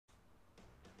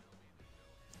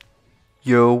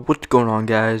Yo, what's going on,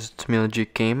 guys? It's me,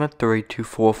 Legit Gamer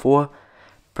 3244,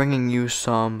 bringing you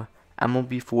some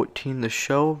MLB 14 The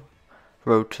Show,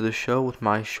 Road to the Show with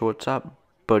my shortstop,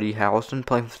 buddy Harrelson,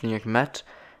 playing for the New York Mets.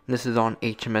 And this is on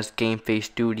HMS Gameface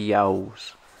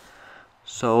Studios.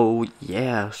 So,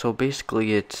 yeah,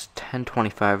 basically it's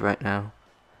 10:25 right now.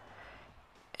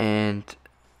 And,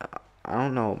 I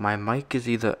don't know, my mic is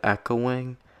either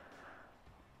echoing,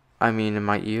 in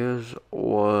my ears,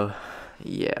 or,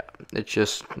 yeah, it's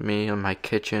just me in my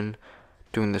kitchen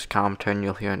doing this commentary, and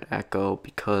you'll hear an echo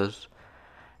because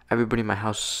everybody in my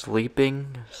house is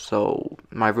sleeping. So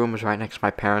my room is right next to my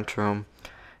parents' room,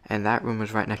 and that room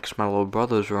is right next to my little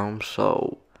brother's room.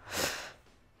 So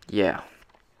yeah,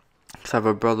 because I have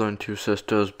a brother and two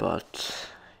sisters, but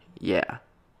yeah.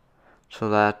 So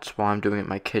that's why I'm doing it in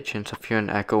my kitchen. So if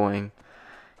you're echoing,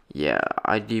 yeah,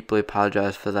 I deeply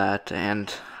apologize for that.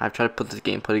 And I've tried to put this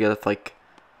gameplay together for like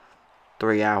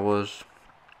 3 hours.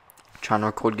 Trying to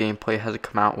record gameplay, hasn't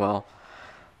come out well.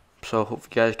 So hope you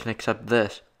guys can accept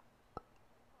this.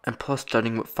 And plus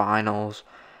studying with midterms,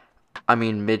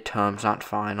 not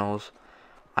finals.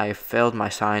 I failed my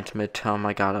science midterm.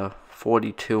 I got a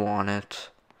 42 on it.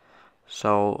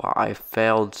 So I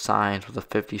failed science with a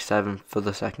 57 for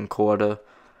the second quarter.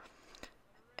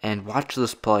 And watch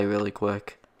this play really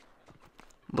quick.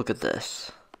 Look at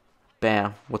this.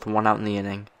 Bam, with 1 out in the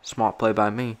inning. Smart play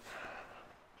by me.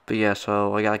 But yeah,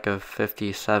 so I got like a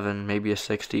 57, maybe a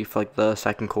 60 for like the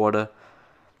second quarter.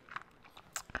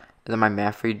 And then my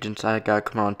math regents, I got to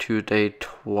come on Tuesday,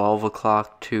 12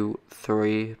 o'clock to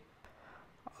 3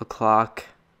 o'clock.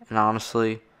 And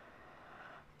honestly,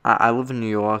 I live in New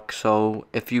York, so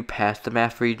if you pass the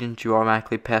math regents, you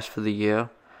automatically pass for the year.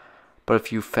 But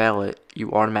if you fail it,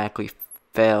 you automatically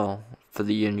fail for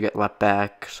the year and you get let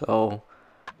back. So,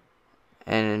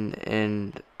 and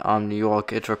in New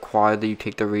York, it's required that you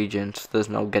take the regents. There's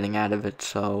no getting out of it,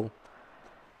 so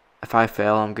if I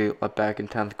fail, I'm going to get let back in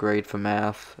 10th grade for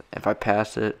math. If I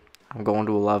pass it, I'm going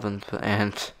to 11th,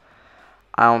 and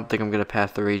I don't think I'm going to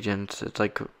pass the regents. It's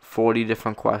like 40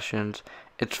 different questions.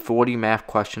 It's 40 math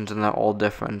questions, and they're all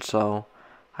different, so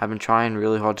I've been trying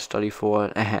really hard to study for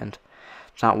it, and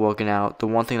it's not working out. The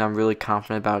one thing I'm really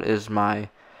confident about is my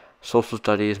social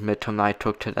studies midterm that I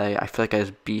took today. I feel like I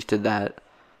just beasted that.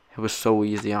 It was so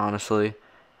easy, honestly. And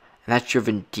that's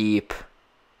driven deep.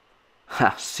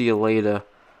 Ha, see you later.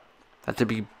 That to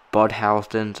be Bud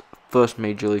Houston's first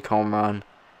Major League home run.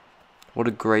 What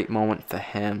a great moment for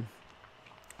him.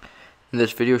 And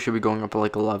this video should be going up at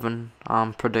like 11,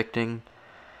 I'm predicting.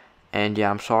 And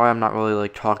yeah, I'm sorry I'm not really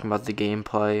like talking about the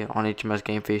gameplay on HMS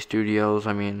Gameface Studios.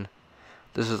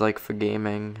 This is like for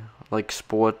gaming, like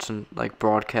sports and like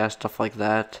broadcast, stuff like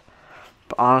that.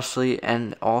 But honestly,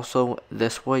 and also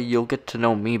this way you'll get to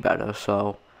know me better,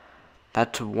 so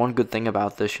that's one good thing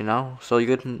about this, you know? So you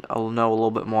get to know a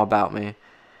little bit more about me.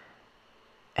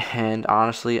 And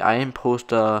honestly, I didn't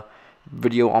post a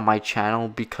video on my channel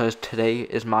because today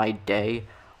is my day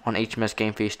on HMS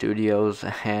Gameface Studios,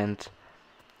 and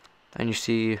you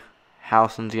see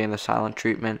Harrelson's getting the silent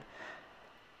treatment.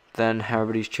 Then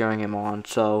everybody's cheering him on,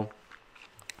 so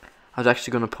I was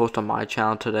actually going to post on my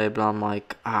channel today, but I'm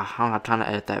like, I don't have time to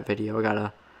edit that video. I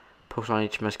gotta post on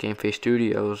HMS Gameface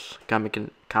Studios. Gotta make a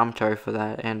commentary for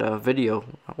that, and a video,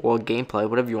 or gameplay,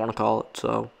 whatever you want to call it.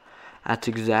 So that's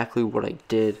exactly what I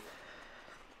did.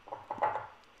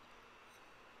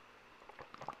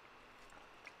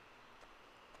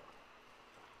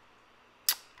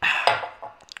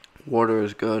 Water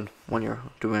is good when you're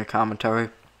doing a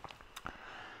commentary.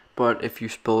 But if you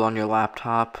spill it on your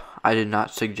laptop, I did not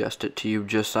suggest it to you,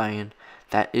 just saying.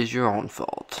 That is your own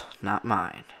fault, not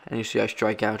mine. And you see I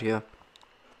strike out here.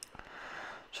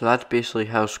 So that's basically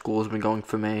how school's been going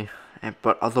for me.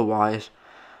 But otherwise,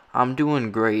 I'm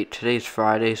doing great. Today's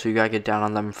Friday, so you gotta get down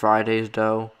on them Fridays,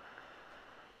 though.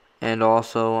 And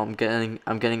also, I'm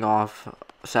getting off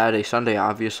Saturday, Sunday,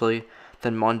 obviously.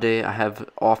 Then Monday, I have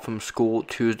off from school.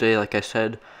 Tuesday, like I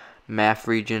said, math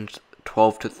regents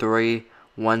 12 to 3.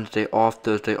 Wednesday off,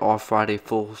 Thursday off, Friday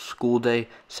full school day,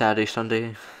 Saturday,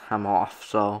 Sunday, I'm off.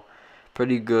 So,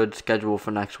 pretty good schedule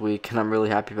for next week, and I'm really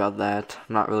happy about that.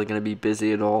 I'm not really going to be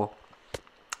busy at all.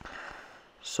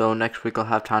 So, next week I'll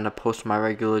have time to post my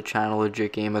regular channel,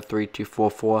 Legit Gamer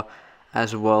 3244,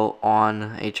 as well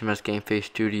on HMS Gameface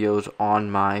Studios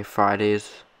on my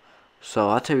Fridays.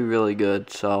 So, that's going to be really good.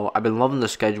 So, I've been loving the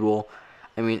schedule.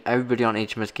 Everybody on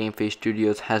HMS Gameface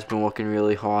Studios has been working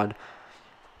really hard.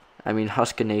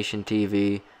 Husker Nation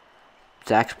TV,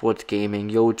 Zach Sports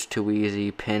Gaming, Yo It's Too Easy,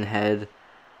 Pinhead.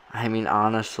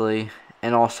 Honestly,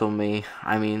 and also me.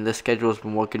 The schedule's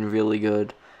been working really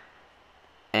good,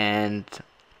 and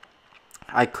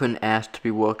I couldn't ask to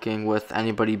be working with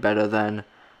anybody better than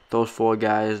those 4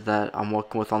 guys that I'm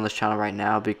working with on this channel right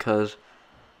now, because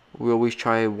we always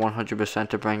try 100%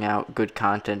 to bring out good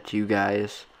content to you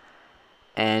guys,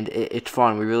 and it's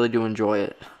fun. We really do enjoy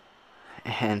it.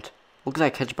 And look at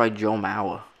that catch by Joe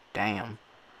Mauer. Damn.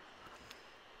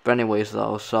 But anyways,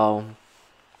 though, so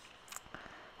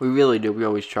we really do. We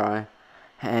always try.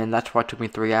 And that's why it took me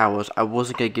 3 hours. I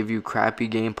wasn't going to give you crappy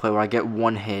gameplay where I get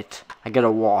 1 hit. I get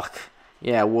a walk.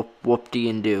 Yeah, whoop-dee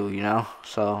and do, you know?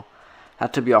 So,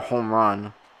 had to be a home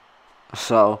run.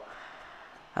 So,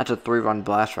 that's a 3-run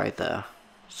blast right there.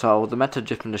 So, the Mets have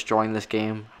just been destroying this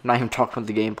game. I'm not even talking about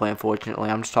the gameplay, unfortunately.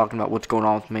 I'm just talking about what's going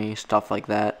on with me, stuff like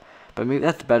that. But maybe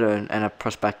that's better in a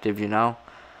perspective, you know?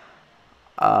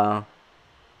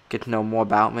 Get to know more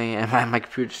about me. And my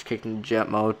computer just kicked into jet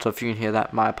mode. So, if you can hear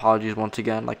that, my apologies once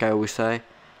again, like I always say.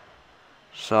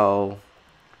 So,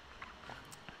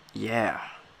 yeah.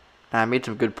 I made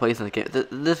some good plays in the game.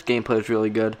 This gameplay was really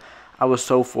good. I was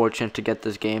so fortunate to get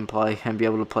this gameplay and be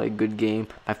able to play a good game.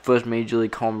 My first Major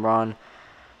League home run,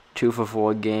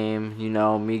 2-for-4 game. You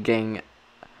know, me getting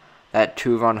that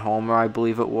 2-run homer, I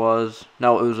believe it was.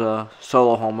 No, it was a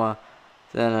solo homer,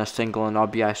 then a single and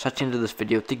RBI. So that's the end of this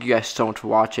video. Thank you guys so much for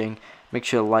watching. Make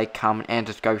sure to like, comment, and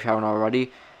subscribe if you haven't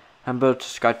already. Remember to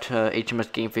subscribe to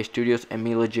HMS Game Face Studios and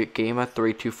Me Legit Gamer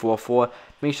 3244.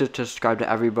 Make sure to subscribe to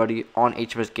everybody on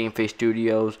HMS Game Face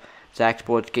Studios, Zach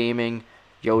Sports Gaming,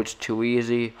 Yo It's Too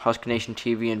Easy, Husker Nation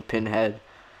TV, and Pinhead.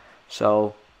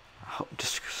 So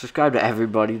just subscribe to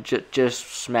everybody. Just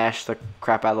smash the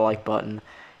crap out of the like button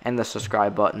and the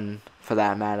subscribe button for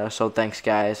that matter. So thanks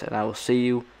guys, and I will see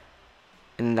you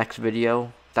in the next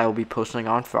video that I will be posting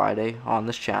on Friday on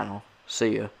this channel.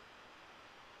 See ya.